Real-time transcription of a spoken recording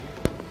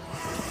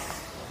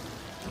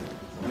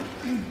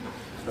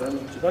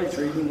Today's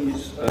reading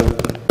is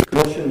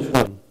Colossians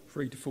 1,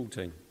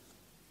 3-14.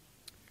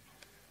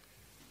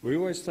 We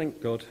always thank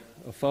God,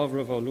 our Father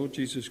of our Lord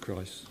Jesus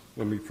Christ,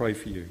 when we pray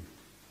for you,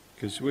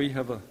 because we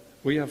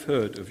have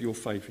heard of your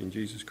faith in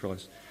Jesus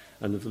Christ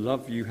and of the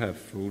love you have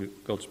for all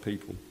God's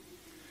people.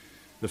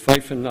 The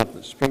faith and love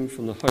that spring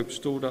from the hope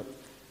stored up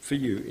for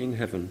you in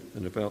heaven,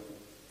 and about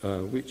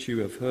which you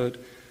have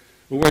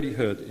already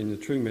heard in the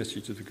true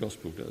message of the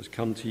gospel that has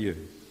come to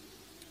you.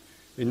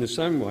 In the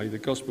same way, the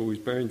gospel is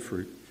bearing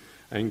fruit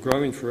and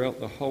growing throughout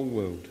the whole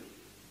world,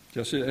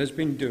 just as it has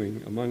been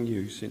doing among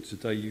you since the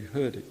day you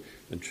heard it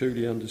and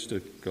truly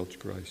understood God's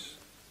grace.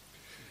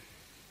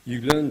 You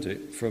learned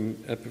it from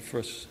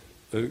Epaphras,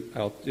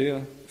 our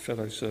dear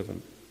fellow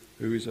servant,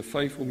 who is a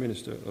faithful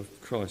minister of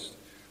Christ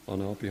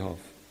on our behalf,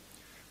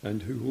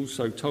 and who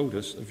also told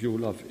us of your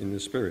love in the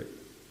Spirit.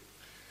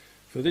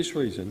 For this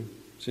reason,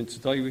 since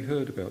the day we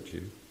heard about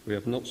you, we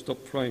have not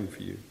stopped praying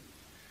for you.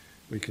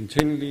 We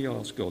continually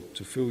ask God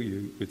to fill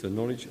you with the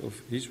knowledge of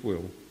his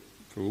will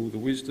for all the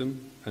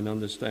wisdom and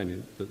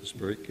understanding that the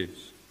Spirit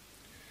gives,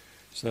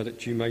 so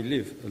that you may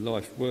live a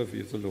life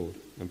worthy of the Lord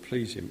and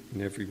please him in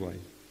every way,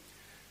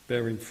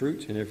 bearing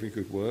fruit in every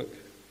good work,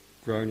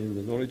 growing in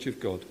the knowledge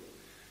of God,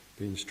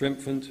 being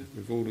strengthened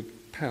with all the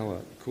power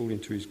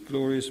according to his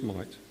glorious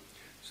might,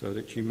 so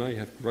that you may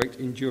have great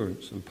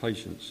endurance and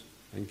patience,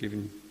 and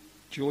giving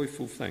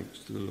joyful thanks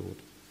to the Lord,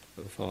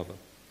 the Father,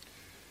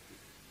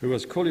 who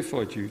has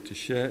qualified you to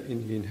share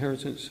in the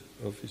inheritance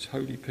of his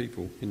holy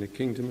people in the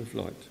kingdom of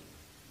light.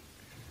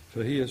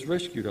 For he has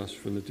rescued us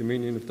from the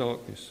dominion of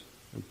darkness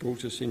and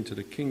brought us into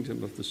the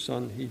kingdom of the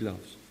Son he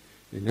loves,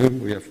 in whom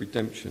we have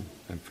redemption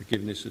and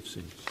forgiveness of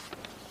sins.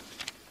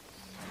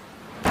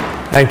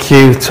 Thank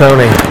you,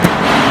 Tony.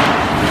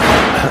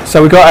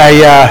 So we've got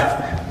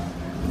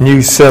a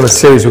new sermon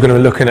series. We're going to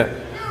be looking at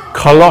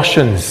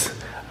Colossians,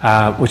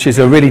 which is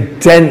a really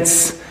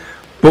dense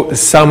book.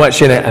 There's so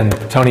much in it, and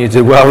Tony, you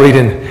did well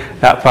reading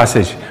that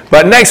passage.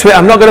 But next week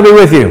I'm not going to be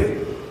with you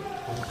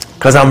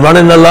because I'm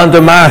running the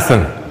London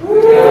Marathon,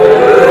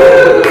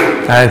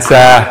 and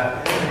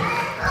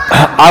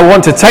I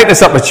want to take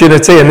this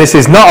opportunity, and this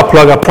is not a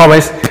plug, I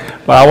promise,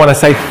 but I want to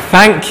say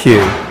thank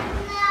you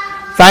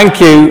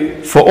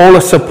for all the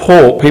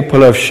support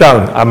people have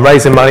shown. I'm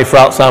raising money for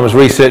Alzheimer's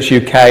Research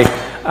UK,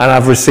 and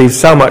I've received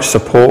so much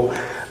support,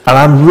 and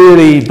I'm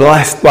really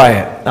blessed by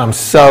it. I'm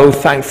so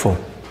thankful.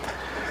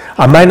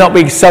 I may not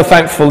be so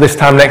thankful this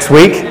time next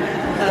week,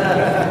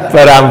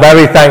 but I'm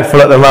very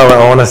thankful at the moment.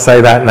 I want to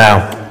say that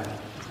now.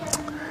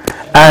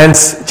 And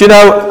do you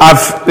know,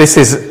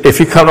 if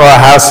you come to our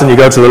house and you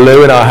go to the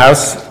loo in our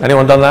house,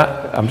 anyone done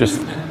that?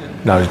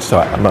 No, it's all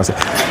right, I'm not saying.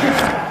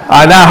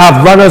 I now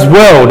have Runner's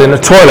World in the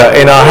toilet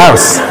in our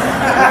house.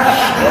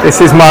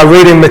 This is my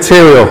reading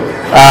material.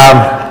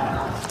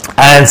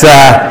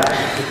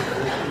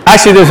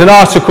 Actually there's an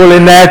article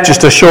in there,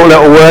 just a short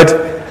little word.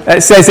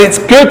 It says it's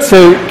good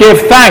to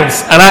give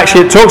thanks, and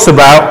actually it talks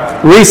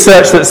about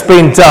research that's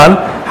been done,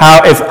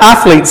 how if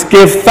athletes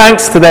give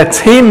thanks to their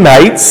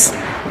teammates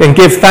and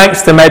give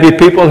thanks to maybe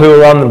people who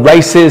are on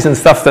races and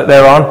stuff that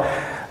they're on,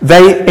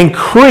 they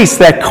increase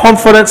their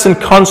confidence and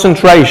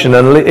concentration,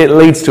 and it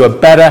leads to a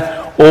better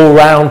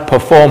all-round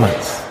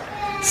performance.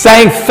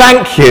 Saying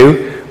thank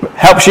you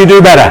helps you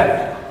do better.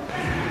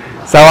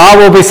 So I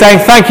will be saying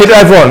thank you to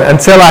everyone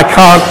until I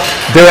can't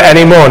do it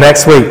anymore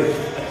next week.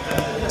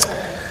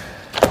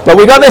 But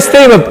we got this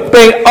theme of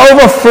being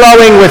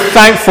overflowing with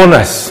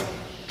thankfulness.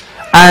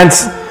 And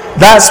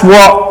that's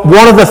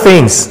one of the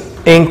themes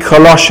in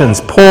Colossians.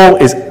 Paul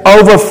is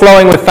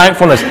overflowing with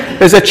thankfulness.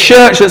 There's a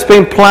church that's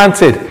been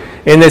planted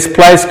in this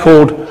place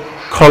called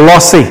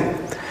Colossae.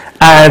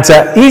 And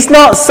he's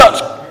not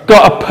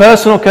got a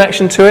personal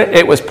connection to it.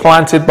 It was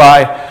planted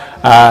by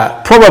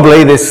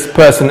probably this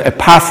person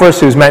Epaphras,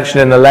 who's mentioned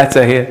in the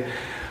letter here.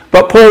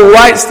 But Paul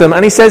writes them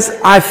and he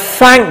says, I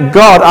thank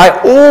God, I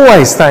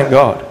always thank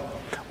God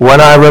when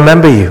I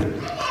remember you,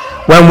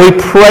 when we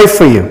pray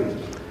for you.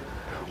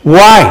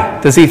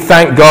 Why does he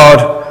thank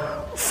God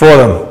for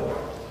them?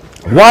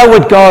 Why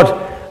would Paul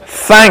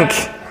thank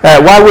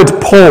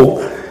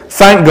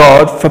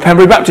God for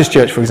Pembury Baptist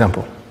Church, for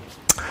example?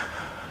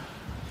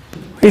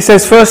 He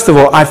says, first of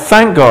all, I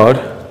thank God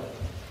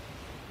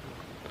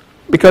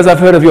because I've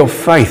heard of your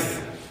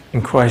faith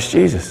in Christ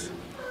Jesus.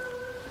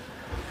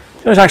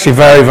 It's actually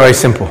very, very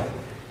simple.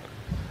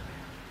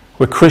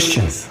 We're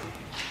Christians,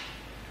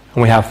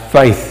 and we have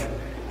faith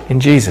in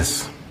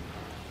Jesus.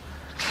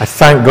 I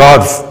thank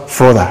God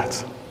for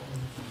that,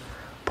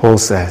 Paul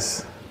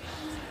says.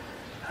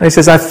 And he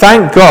says, I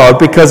thank God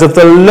because of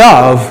the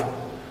love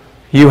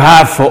you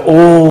have for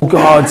all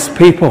God's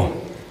people.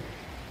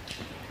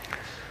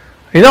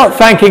 You're not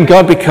thanking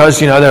God because,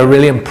 they're a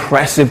really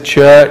impressive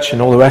church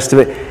and all the rest of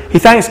it. He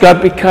thanks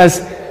God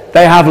because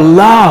they have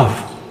love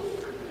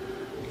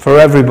for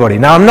everybody.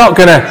 Now, I'm not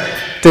going to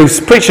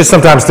preachers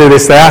sometimes do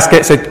this.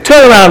 They say,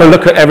 turn around and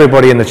look at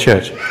everybody in the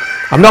church.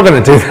 I'm not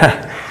going to do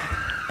that.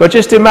 But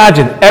just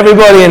imagine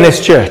everybody in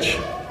this church.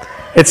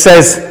 It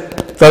says,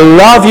 the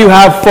love you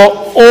have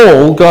for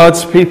all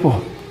God's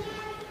people.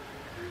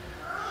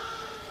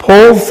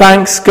 Paul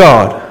thanks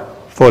God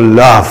for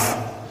love.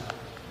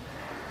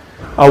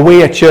 Are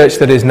we a church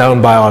that is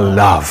known by our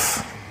love?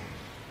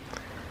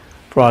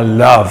 For our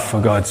love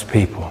for God's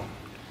people.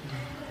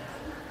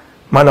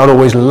 Might not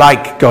always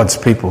like God's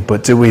people,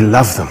 but do we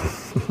love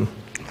them?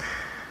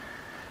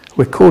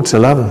 We're called to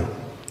love them.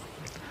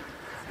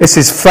 This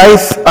is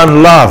faith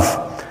and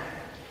love.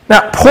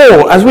 Now,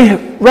 Paul, as we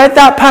read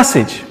that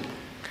passage,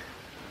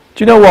 do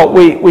you know what?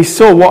 We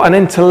saw what an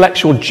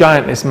intellectual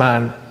giant this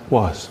man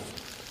was.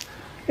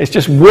 It's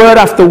just word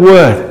after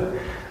word,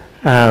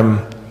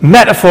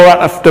 metaphor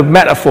after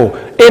metaphor,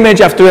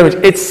 image after image.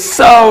 It's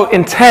so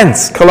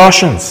intense,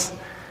 Colossians.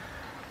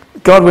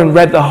 Godwin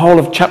read the whole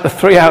of chapter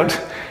 3 out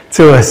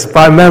to us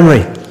by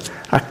memory.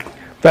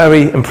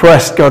 Very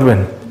impressed,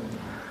 Godwin.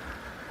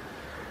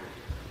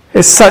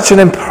 It's such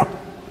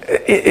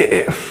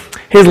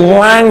his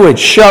language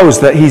shows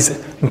that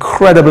he's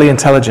incredibly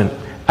intelligent.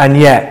 And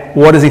yet,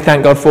 what does he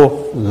thank God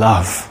for?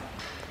 Love.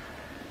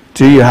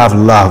 Do you have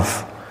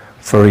love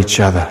for each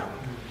other?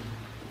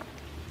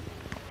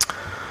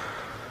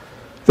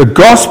 The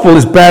gospel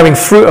is bearing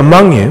fruit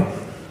among you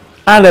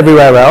and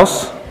everywhere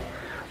else,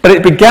 but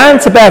it began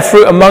to bear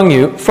fruit among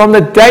you from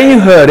the day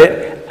you heard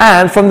it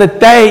and from the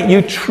day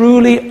you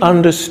truly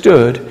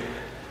understood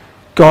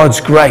God's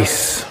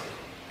grace.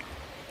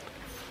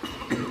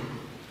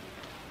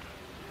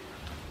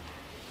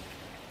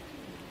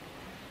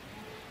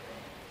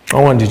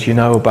 I wonder, did you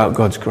know about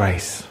God's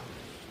grace?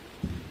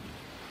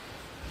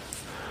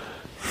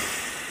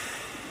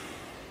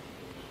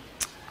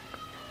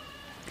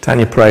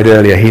 Tanya prayed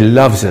earlier, he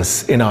loves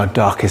us in our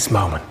darkest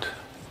moment.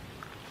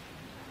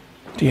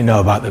 Do you know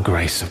about the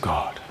grace of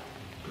God?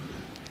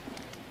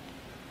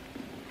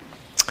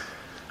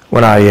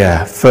 When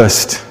I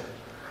first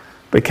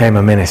became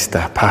a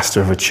minister, pastor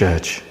of a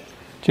church,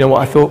 do you know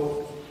what I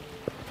thought?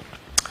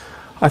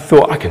 I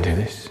thought, I can do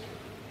this.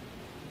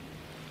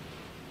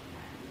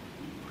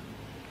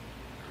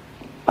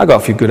 I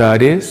got a few good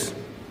ideas.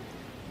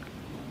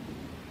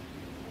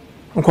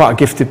 I'm quite a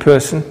gifted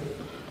person.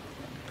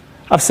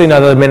 I've seen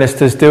other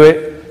ministers do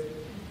it.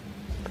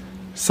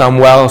 Some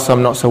well,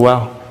 some not so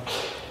well.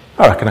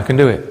 I reckon I can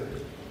do it.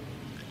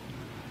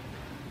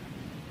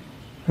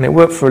 And it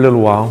worked for a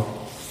little while.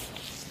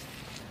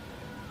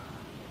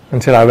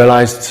 Until I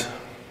realized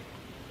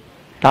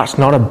that's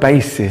not a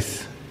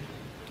basis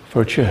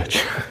for a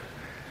church.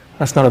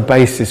 That's not a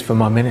basis for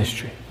my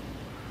ministry.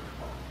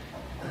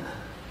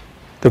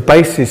 The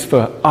basis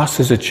for us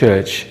as a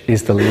church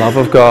is the love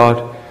of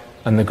God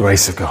and the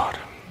grace of God.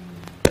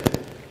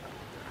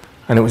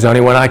 And it was only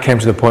when I came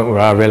to the point where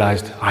I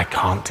realized, I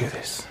can't do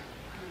this.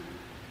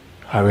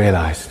 I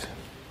realized,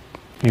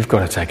 you've got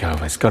to take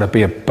over. It's got to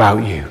be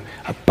about you,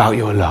 about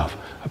your love,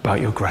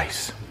 about your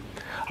grace.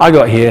 I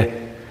got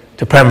here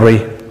to Pembury,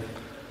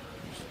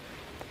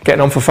 getting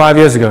on for 5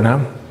 years ago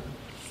now.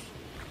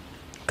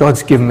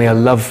 God's given me a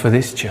love for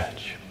this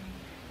church.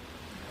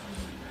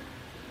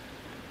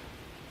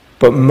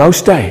 But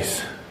most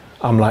days,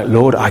 I'm like,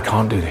 Lord, I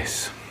can't do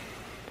this.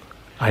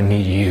 I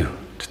need you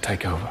to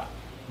take over.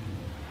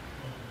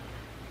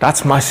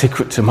 That's my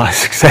secret to my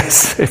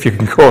success, if you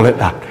can call it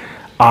that.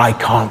 I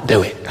can't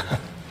do it.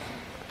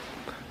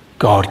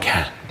 God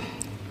can.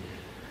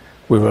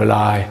 We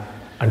rely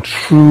and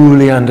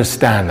truly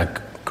understand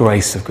the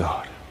grace of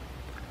God,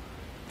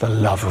 the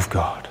love of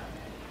God.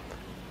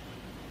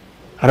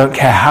 I don't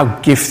care how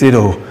gifted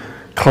or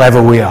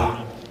clever we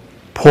are.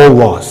 Paul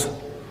was.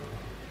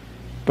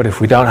 But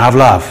if we don't have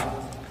love,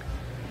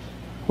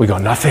 we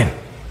got nothing.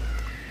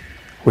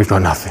 We've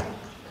got nothing.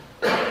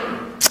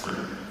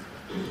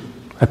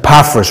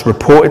 Epaphras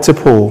reported to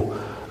Paul,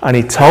 and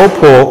he told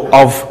Paul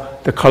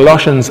of the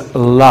Colossians'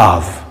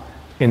 love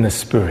in the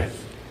Spirit.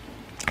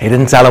 He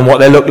didn't tell them what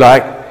they looked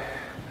like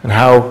and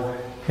how,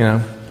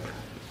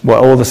 what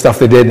all the stuff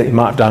they did that he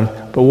might have done.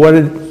 But what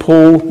did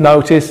Paul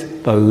notice?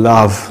 The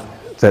love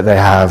that they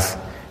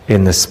have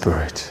in the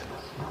Spirit.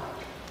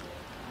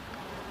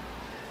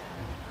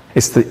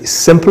 It's the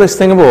simplest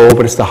thing of all,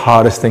 but it's the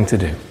hardest thing to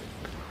do.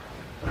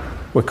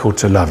 We're called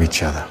to love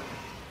each other.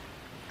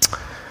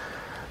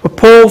 But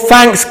Paul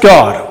thanks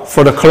God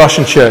for the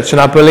Colossian church, and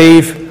I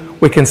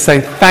believe we can say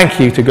thank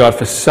you to God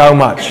for so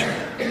much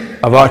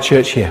of our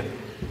church here.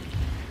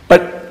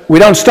 But we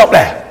don't stop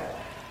there,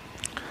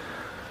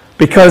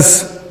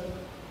 because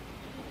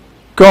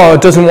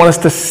God doesn't want us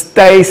to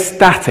stay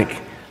static.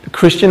 The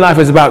Christian life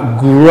is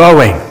about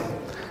growing.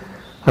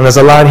 And there's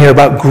a line here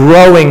about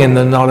growing in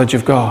the knowledge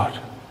of God.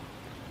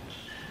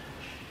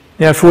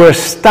 If we're a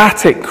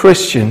static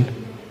Christian,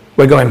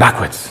 we're going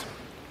backwards.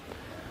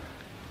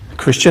 The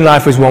Christian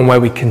life is one where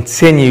we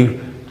continue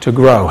to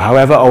grow,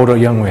 however old or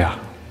young we are.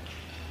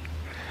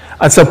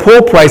 And so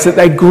Paul prays that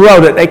they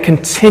grow, that they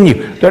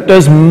continue, that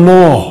there's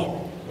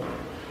more.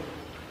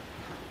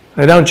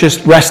 They don't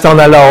just rest on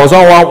their laurels,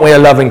 oh, aren't we a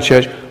loving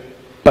church?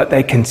 But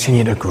they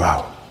continue to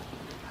grow.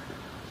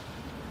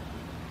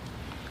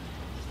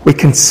 We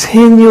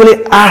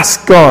continually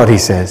ask God, he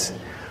says,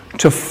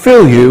 to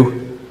fill you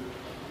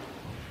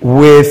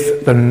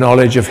with the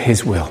knowledge of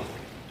his will.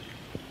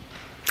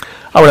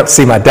 I went up to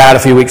see my dad a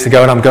few weeks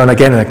ago, and I'm going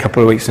again in a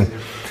couple of weeks. And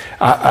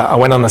I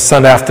went on a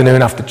Sunday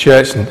afternoon after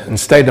church and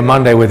stayed the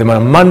Monday with him.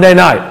 And on Monday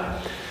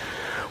night,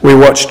 we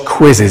watched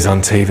quizzes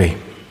on TV.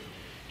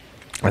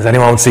 Has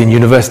anyone seen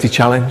University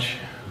Challenge?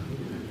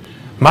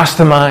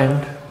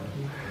 Mastermind?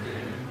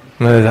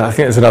 I think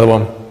there's another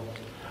one.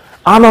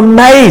 I'm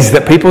amazed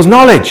at people's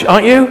knowledge,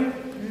 aren't you?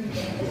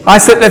 I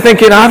sit there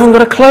thinking, I haven't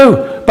got a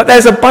clue. But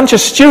there's a bunch of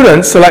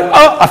students who are like,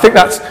 oh, I think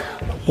that's,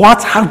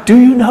 what? How do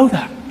you know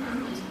that?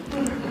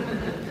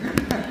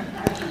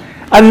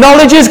 And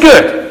knowledge is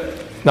good.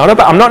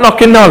 I'm not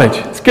knocking knowledge.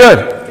 It's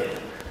good.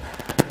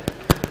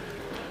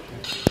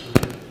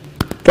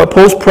 But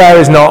Paul's prayer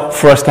is not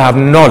for us to have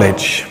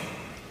knowledge.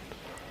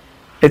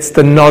 It's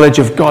the knowledge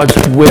of God's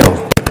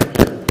will.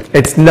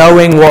 It's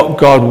knowing what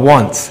God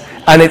wants.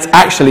 And it's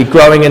actually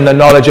growing in the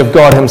knowledge of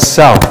God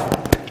himself.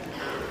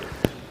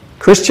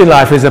 Christian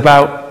life is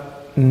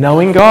about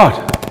knowing God.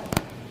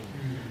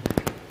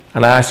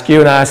 And I ask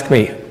you and I ask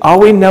me, are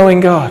we knowing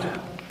God?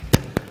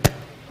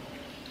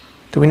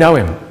 Do we know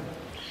him?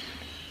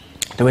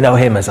 Do we know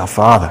him as our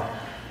Father,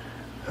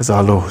 as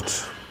our Lord?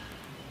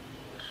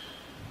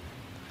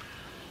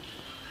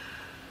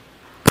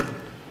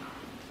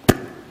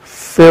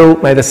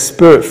 May the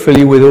Spirit fill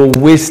you with all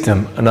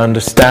wisdom and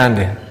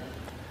understanding.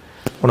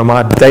 One of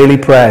my daily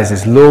prayers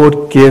is,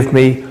 Lord, give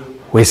me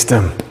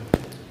wisdom.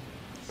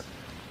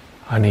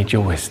 I need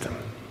your wisdom.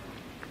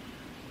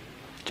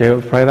 Do you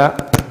ever pray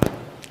that?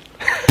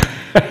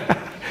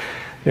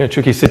 You're in a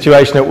tricky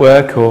situation at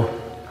work, or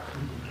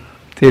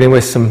dealing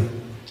with some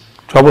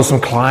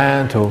troublesome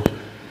client, or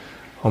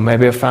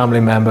maybe a family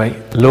member.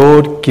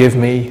 Lord, give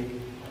me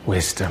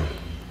wisdom.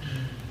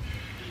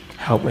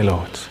 Help me,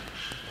 Lord.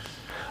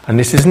 And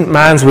this isn't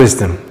man's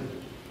wisdom.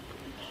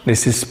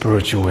 This is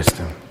spiritual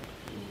wisdom.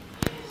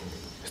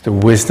 It's the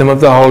wisdom of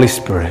the Holy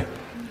Spirit.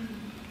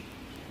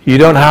 You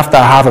don't have to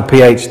have a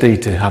PhD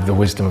to have the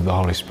wisdom of the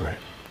Holy Spirit.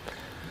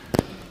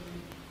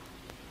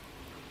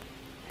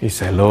 You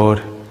say,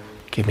 Lord,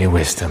 give me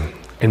wisdom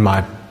in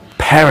my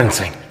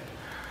parenting.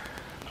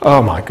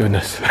 Oh my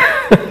goodness.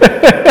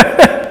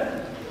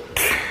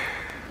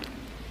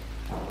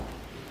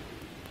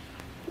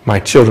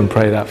 My children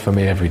pray that for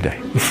me every day.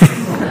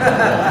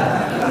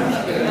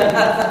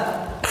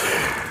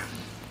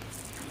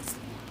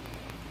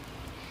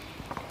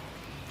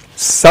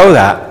 So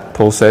that,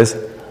 Paul says,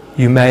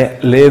 you may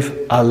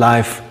live a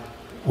life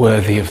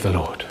worthy of the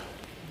Lord.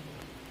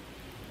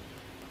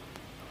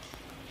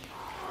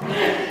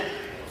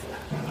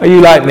 Are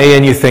you like me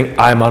and you think,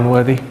 I'm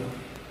unworthy?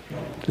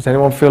 Does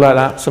anyone feel like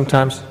that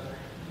sometimes?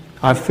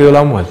 I feel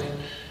unworthy.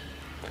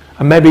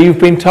 And maybe you've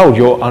been told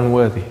you're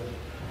unworthy.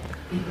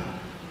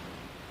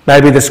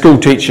 Maybe the school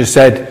teacher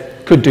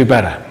said, could do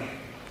better.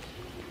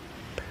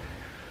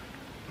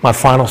 My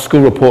final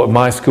school report at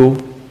my school,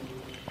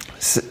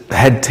 the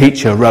head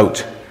teacher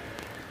wrote,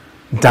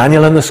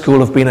 Daniel and the school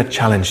have been a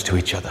challenge to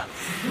each other.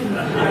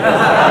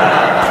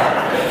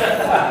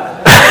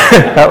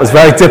 That was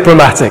very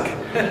diplomatic.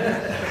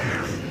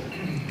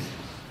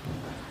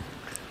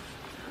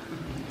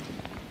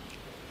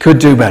 Could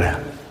do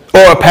better.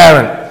 Or a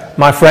parent,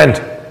 my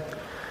friend,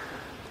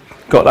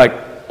 got like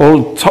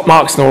all top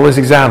marks in all his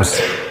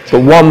exams,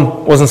 but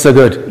one wasn't so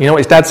good. You know what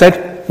his dad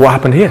said? What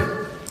happened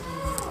here?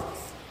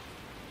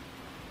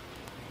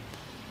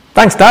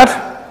 Thanks,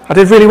 Dad. I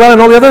did really well in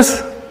all the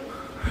others.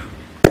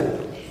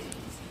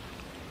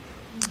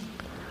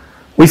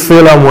 We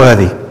feel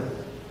unworthy.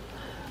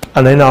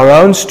 And in our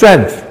own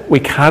strength,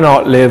 we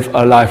cannot live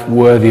a life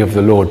worthy of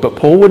the Lord. But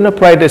Paul wouldn't have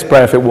prayed this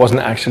prayer if it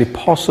wasn't actually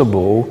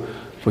possible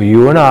for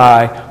you and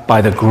I, by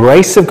the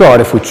grace of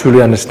God, if we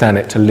truly understand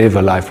it, to live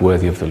a life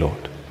worthy of the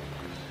Lord.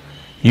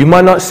 You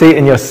might not see it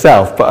in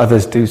yourself, but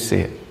others do see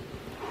it.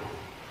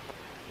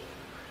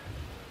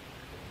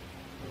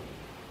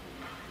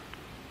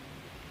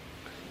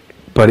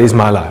 But is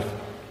my life,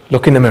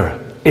 look in the mirror,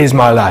 is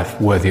my life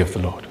worthy of the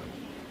Lord?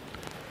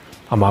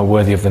 Am I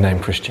worthy of the name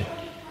Christian?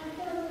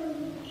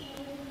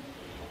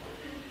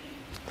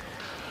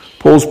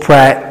 Paul's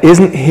prayer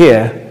isn't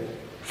here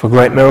for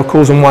great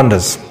miracles and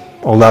wonders,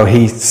 although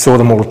he saw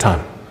them all the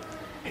time.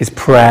 His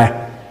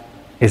prayer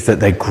is that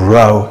they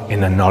grow in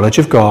the knowledge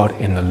of God,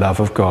 in the love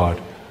of God,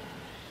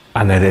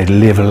 and that they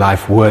live a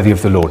life worthy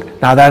of the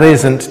Lord. Now that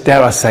isn't,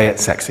 dare I say it,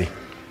 sexy.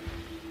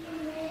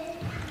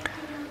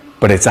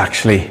 But it's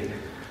actually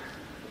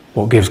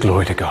what gives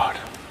glory to God.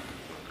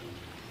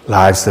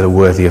 Lives that are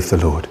worthy of the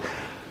Lord.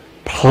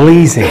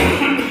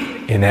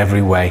 Pleasing in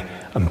every way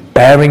and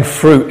bearing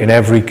fruit in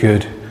every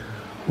good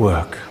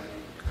work.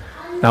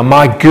 Now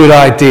my good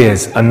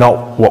ideas are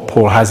not what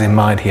Paul has in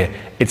mind here.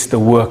 It's the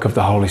work of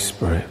the Holy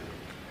Spirit.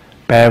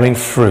 Bearing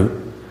fruit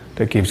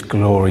that gives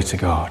glory to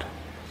God.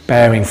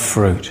 Bearing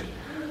fruit.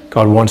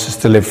 God wants us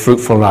to live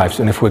fruitful lives.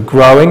 And if we're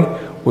growing,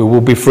 we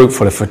will be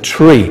fruitful. If a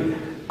tree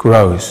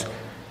grows,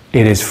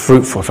 it is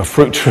fruitful. If a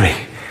fruit tree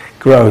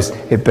grows,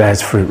 it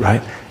bears fruit,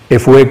 right?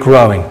 If we're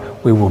growing,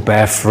 we will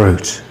bear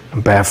fruit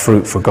and bear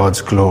fruit for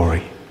God's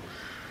glory.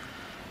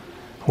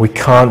 We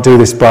can't do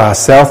this by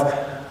ourselves.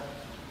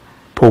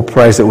 Paul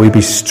prays that we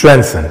be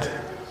strengthened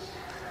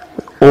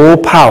all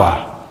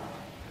power.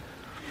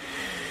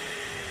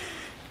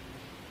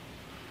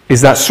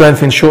 Is that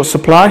strength in short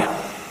supply?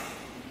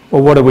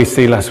 Well, what did we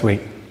see last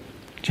week?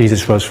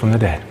 Jesus rose from the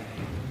dead.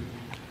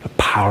 The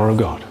power of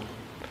God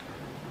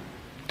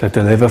to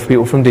deliver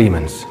people from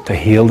demons, to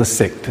heal the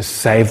sick, to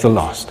save the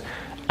lost,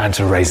 and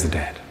to raise the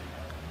dead.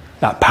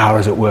 That power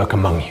is at work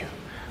among you,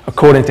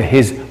 according to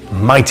his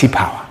mighty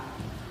power.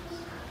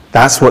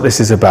 That's what this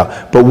is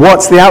about. But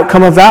what's the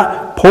outcome of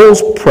that?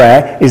 Paul's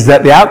prayer is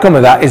that the outcome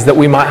of that is that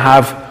we might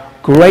have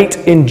great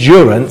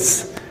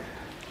endurance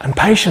and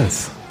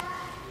patience.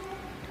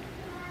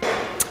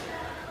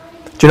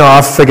 Do you know,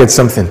 I've figured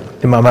something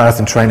in my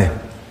marathon training.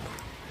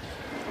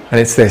 And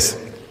it's this.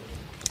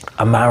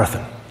 A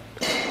marathon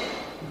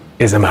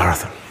is a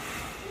marathon.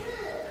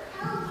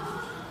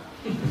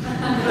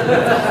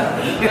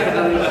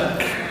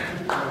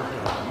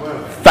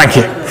 Thank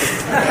you.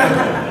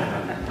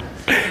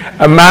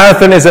 A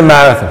marathon is a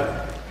marathon.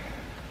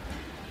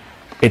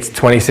 It's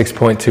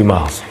 26.2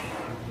 miles.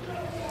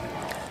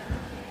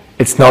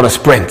 It's not a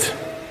sprint.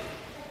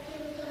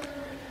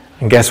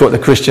 And guess what the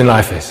Christian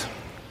life is?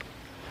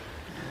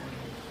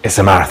 It's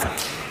a marathon.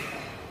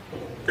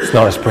 It's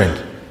not a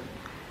sprint.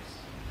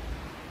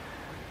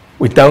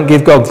 We don't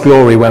give God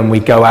glory when we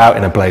go out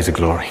in a blaze of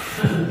glory.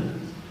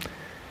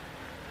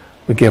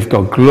 We give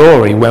God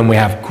glory when we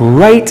have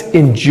great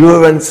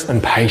endurance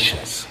and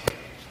patience.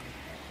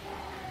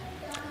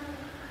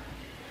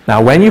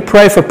 Now, when you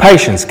pray for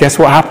patience, guess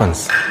what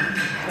happens?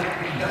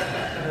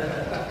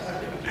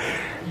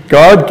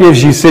 God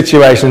gives you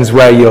situations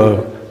where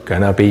you're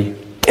going to be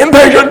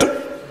impatient.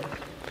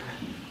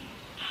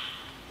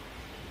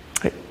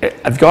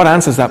 God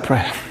answers that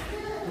prayer.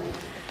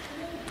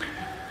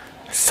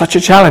 It's such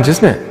a challenge,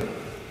 isn't it?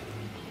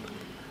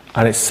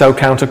 And it's so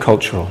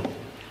countercultural.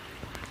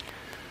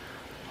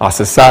 Our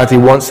society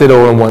wants it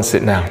all and wants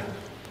it now.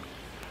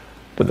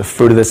 But the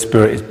fruit of the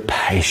Spirit is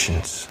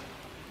patience.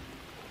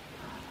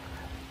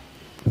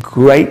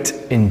 Great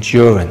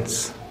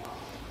endurance.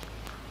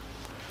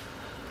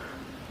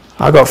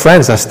 I've got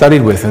friends I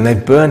studied with and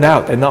they've burned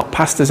out. They're not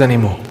pastors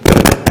anymore.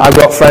 I've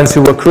got friends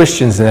who were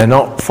Christians and they're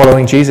not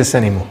following Jesus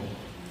anymore.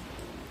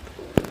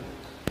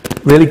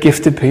 Really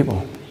gifted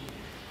people.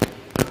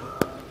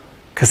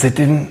 Because they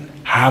didn't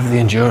have the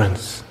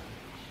endurance.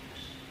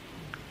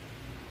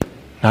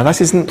 Now,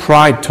 this isn't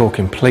pride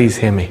talking, please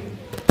hear me.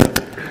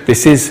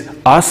 This is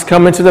us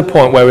coming to the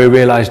point where we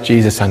realize,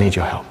 Jesus, I need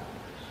your help.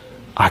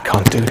 I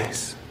can't do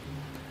this.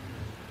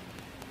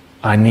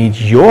 I need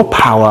your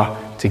power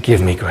to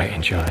give me great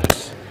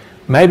endurance.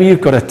 Maybe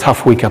you've got a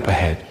tough week up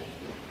ahead.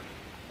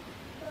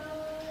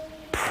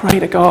 Pray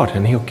to God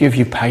and he'll give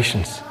you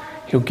patience.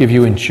 He'll give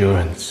you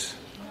endurance.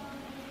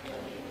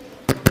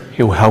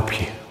 He'll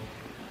help you.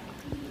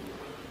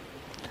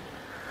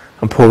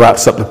 And Paul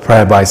wraps up the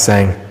prayer by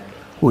saying,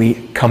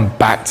 we come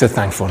back to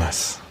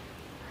thankfulness.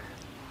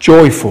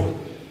 Joyful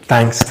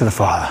thanks to the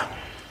Father.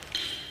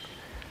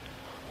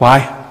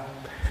 Why?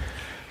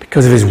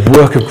 Because of his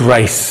work of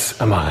grace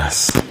among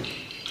us.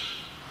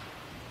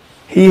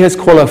 He has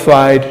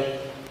qualified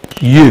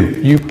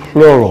you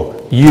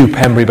plural, you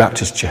Pembury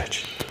Baptist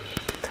Church,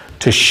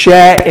 to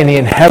share in the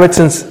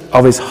inheritance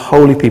of his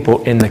holy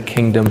people in the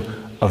kingdom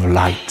of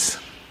light.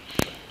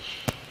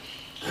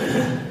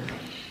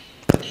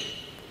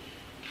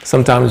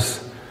 Sometimes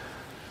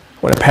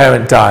when a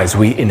parent dies,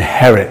 we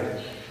inherit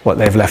what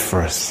they've left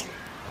for us.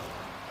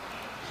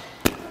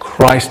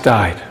 Christ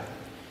died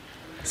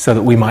so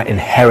that we might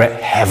inherit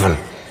heaven.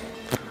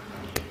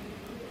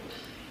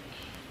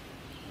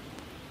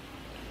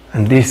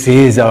 And this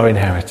is our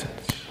inheritance.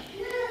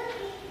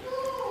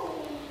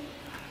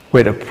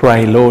 We're to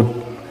pray, Lord,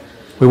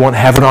 we want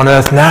heaven on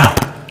earth now.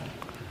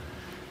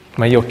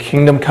 May your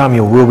kingdom come,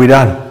 your will be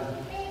done.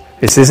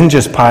 This isn't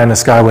just pie in the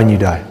sky when you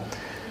die.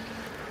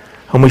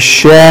 And we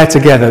share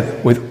together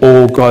with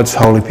all God's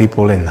holy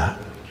people in that.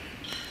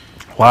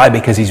 Why?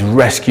 Because he's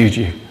rescued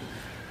you.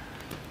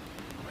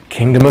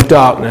 Kingdom of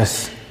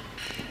darkness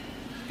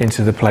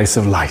into the place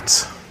of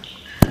light.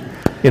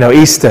 You know,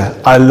 Easter,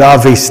 I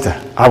love Easter.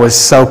 I was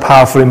so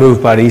powerfully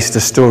moved by the Easter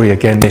story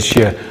again this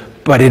year.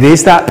 But it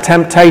is that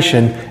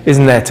temptation,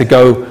 isn't there,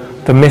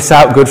 to miss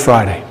out Good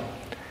Friday.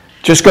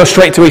 Just go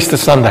straight to Easter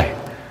Sunday.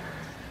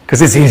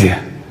 Because it's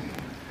easier.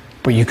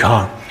 But you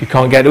can't. You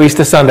can't get to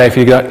Easter Sunday if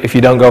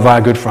you don't go via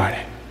Good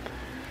Friday.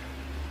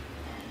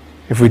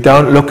 If we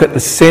don't look at the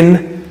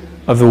sin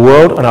of the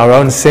world and our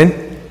own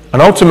sin,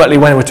 and ultimately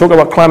when we talk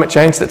about climate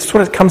change, that's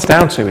what it comes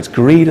down to. It's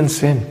greed and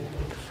sin.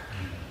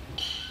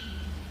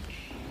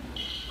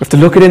 We have to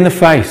look it in the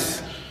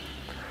face.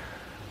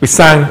 We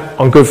sang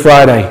on Good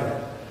Friday,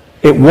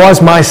 it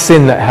was my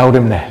sin that held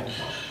him there.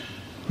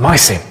 My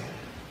sin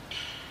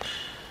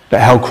that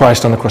held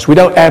Christ on the cross. We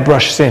don't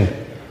airbrush sin.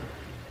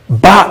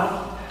 But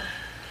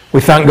we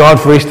thank God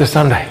for Easter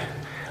Sunday.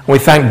 And we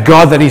thank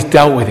God that he's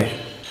dealt with it.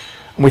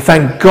 And we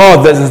thank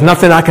God that there's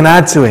nothing I can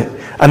add to it.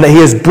 And that he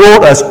has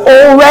brought us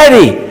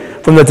already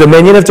from the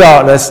dominion of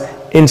darkness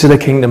into the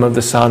kingdom of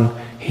the Son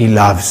he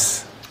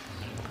loves.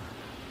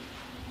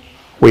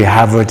 We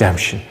have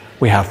redemption.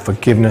 we have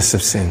forgiveness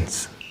of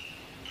sins.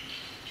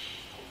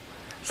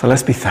 So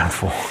let's be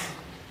thankful.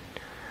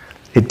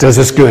 It does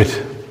us good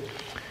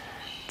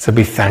to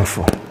be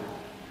thankful.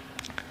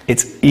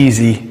 It's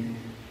easy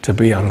to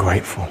be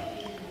ungrateful.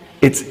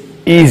 It's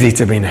easy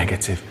to be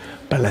negative,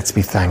 but let's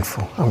be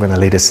thankful. I'm going to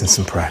lead us in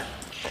some prayer.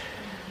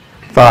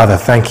 Father,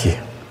 thank you.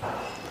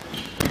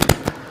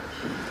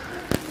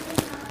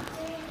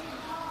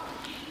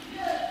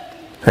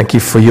 Thank you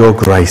for your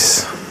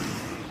grace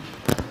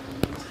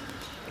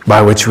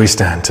by which we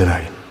stand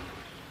today.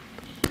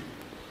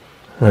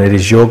 And it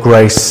is your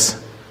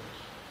grace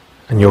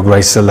and your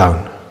grace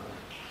alone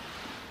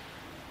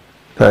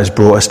that has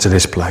brought us to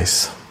this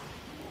place.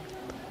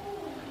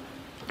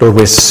 Lord,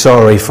 we're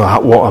sorry for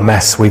what a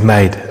mess we've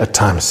made at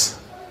times.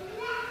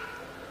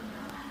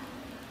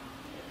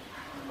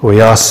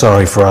 We are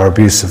sorry for our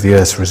abuse of the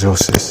earth's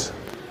resources.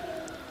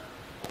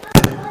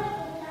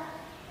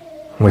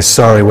 We're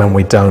sorry when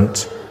we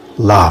don't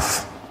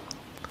love.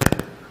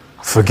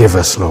 Forgive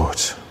us,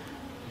 Lord.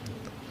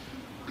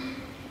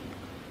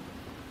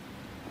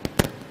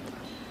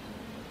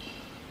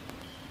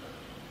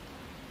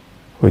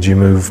 Would you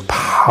move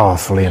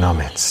powerfully in our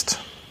midst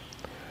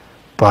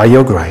by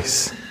your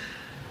grace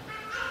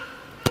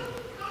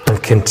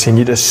and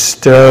continue to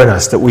stir in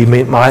us that we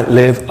might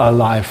live a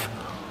life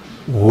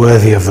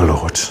worthy of the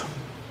Lord.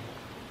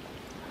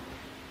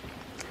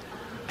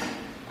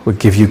 We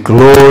give you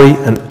glory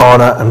and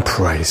honor and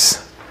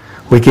praise.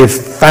 We give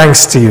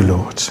thanks to you,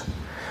 Lord.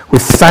 We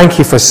thank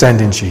you for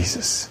sending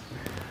Jesus.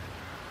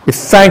 We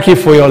thank you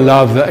for your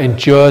love that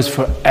endures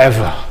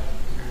forever.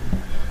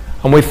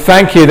 And we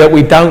thank you that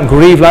we don't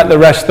grieve like the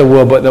rest of the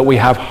world, but that we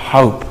have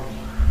hope.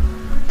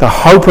 The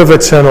hope of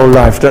eternal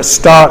life that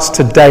starts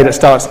today, that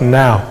starts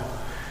now.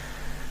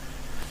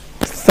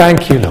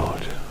 Thank you,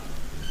 Lord.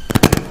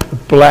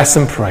 Bless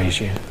and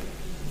praise you.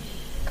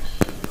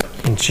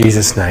 In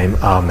Jesus' name,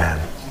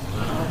 amen.